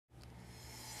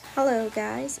Hello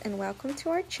guys, and welcome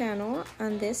to our channel.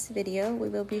 On this video we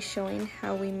will be showing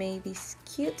how we made these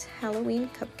cute Halloween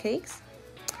cupcakes.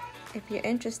 If you're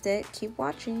interested, keep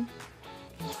watching.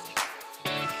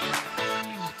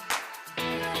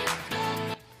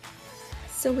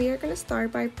 So we are going to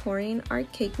start by pouring our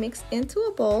cake mix into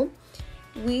a bowl.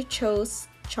 We chose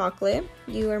chocolate.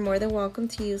 You are more than welcome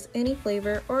to use any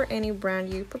flavor or any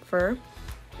brand you prefer.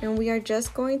 And we are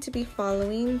just going to be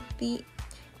following the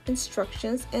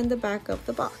instructions in the back of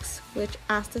the box, which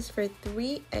asked us for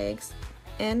 3 eggs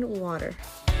and water.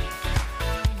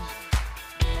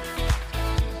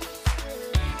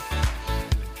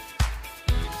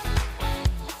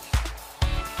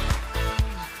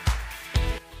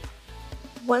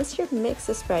 Once your mix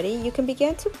is ready, you can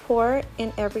begin to pour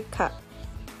in every cup.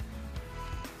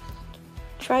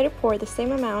 Try to pour the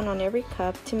same amount on every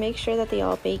cup to make sure that they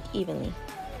all bake evenly.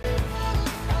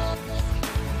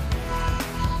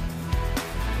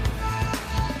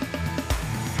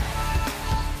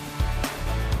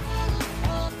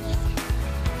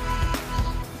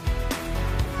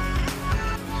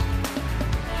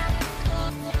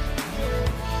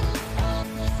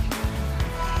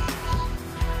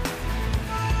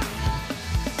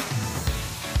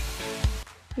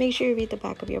 Make sure you read the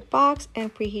back of your box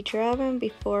and preheat your oven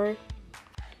before.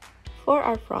 For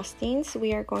our frostings,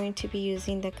 we are going to be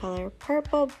using the color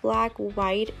purple, black,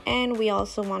 white, and we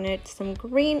also wanted some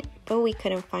green, but we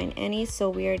couldn't find any, so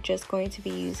we are just going to be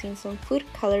using some food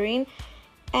coloring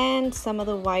and some of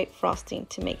the white frosting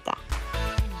to make that.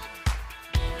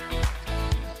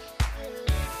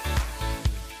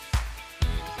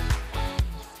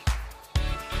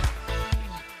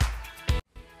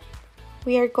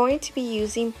 We are going to be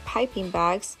using piping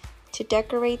bags to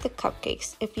decorate the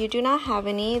cupcakes. If you do not have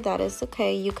any, that is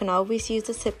okay. You can always use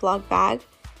a Ziploc bag.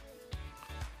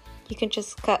 You can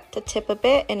just cut the tip a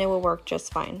bit and it will work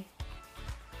just fine.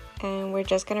 And we're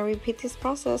just going to repeat this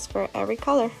process for every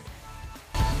color.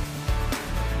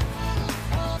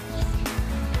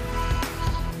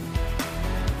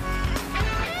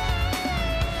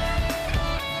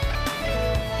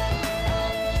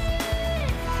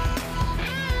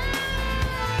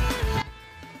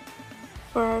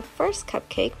 For our first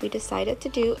cupcake, we decided to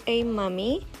do a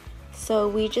mummy. So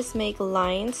we just make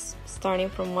lines starting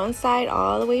from one side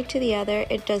all the way to the other.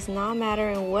 It does not matter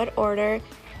in what order,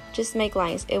 just make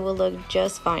lines. It will look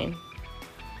just fine.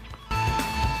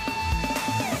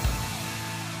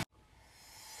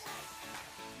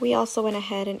 We also went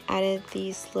ahead and added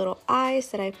these little eyes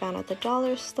that I found at the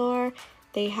dollar store.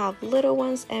 They have little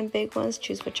ones and big ones,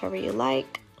 choose whichever you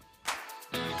like.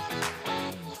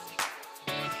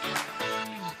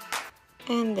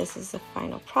 And this is the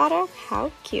final product.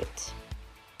 How cute.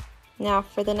 Now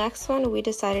for the next one, we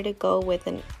decided to go with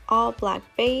an all black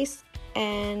base,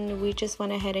 and we just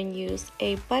went ahead and used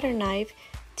a butter knife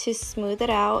to smooth it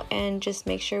out and just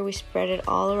make sure we spread it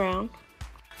all around.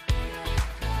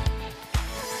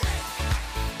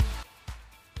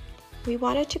 We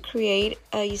wanted to create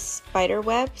a spider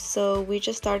web, so we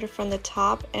just started from the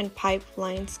top and pipe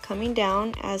lines coming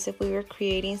down as if we were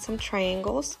creating some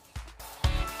triangles.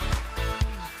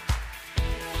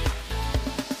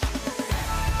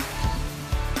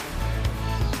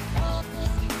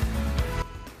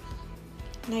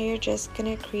 Now you're just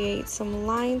going to create some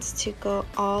lines to go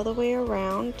all the way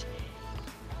around,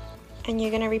 and you're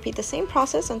going to repeat the same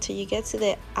process until you get to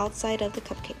the outside of the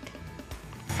cupcake.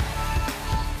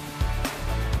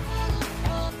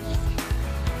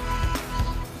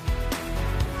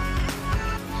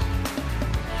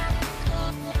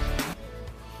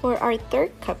 For our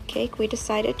third cupcake, we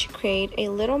decided to create a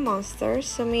little monster,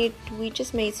 so we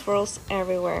just made swirls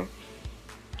everywhere.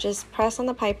 Just press on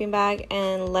the piping bag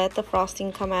and let the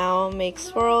frosting come out. Make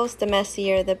swirls, the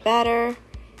messier the better.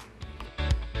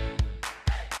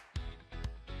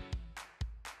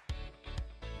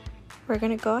 We're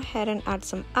gonna go ahead and add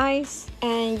some ice,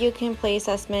 and you can place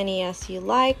as many as you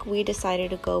like. We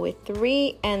decided to go with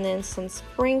 3, and then some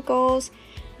sprinkles.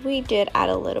 We did add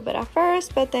a little bit at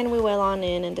first, but then we went on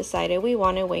in and decided we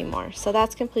wanted way more. So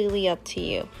that's completely up to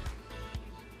you.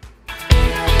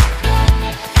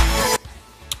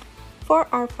 For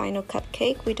our final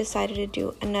cupcake, we decided to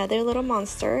do another little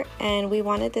monster, and we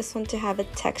wanted this one to have a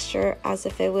texture as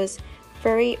if it was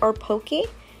furry or pokey.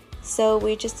 So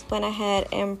we just went ahead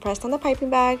and pressed on the piping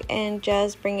bag and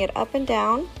just bring it up and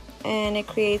down, and it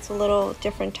creates a little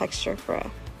different texture for it.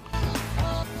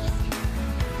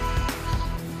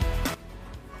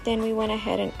 Then we went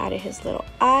ahead and added his little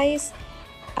eyes.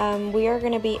 We are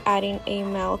going to be adding a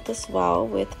mouth as well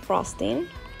with frosting.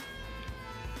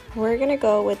 We're gonna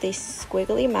go with a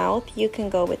squiggly mouth. You can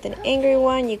go with an angry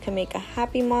one, you can make a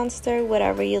happy monster,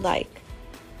 whatever you like.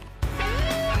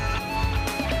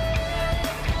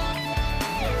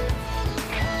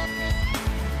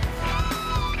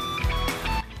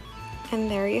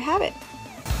 And there you have it.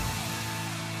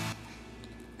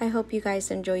 I hope you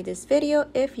guys enjoyed this video.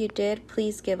 If you did,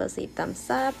 please give us a thumbs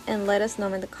up and let us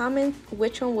know in the comments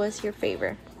which one was your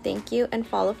favorite. Thank you and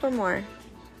follow for more.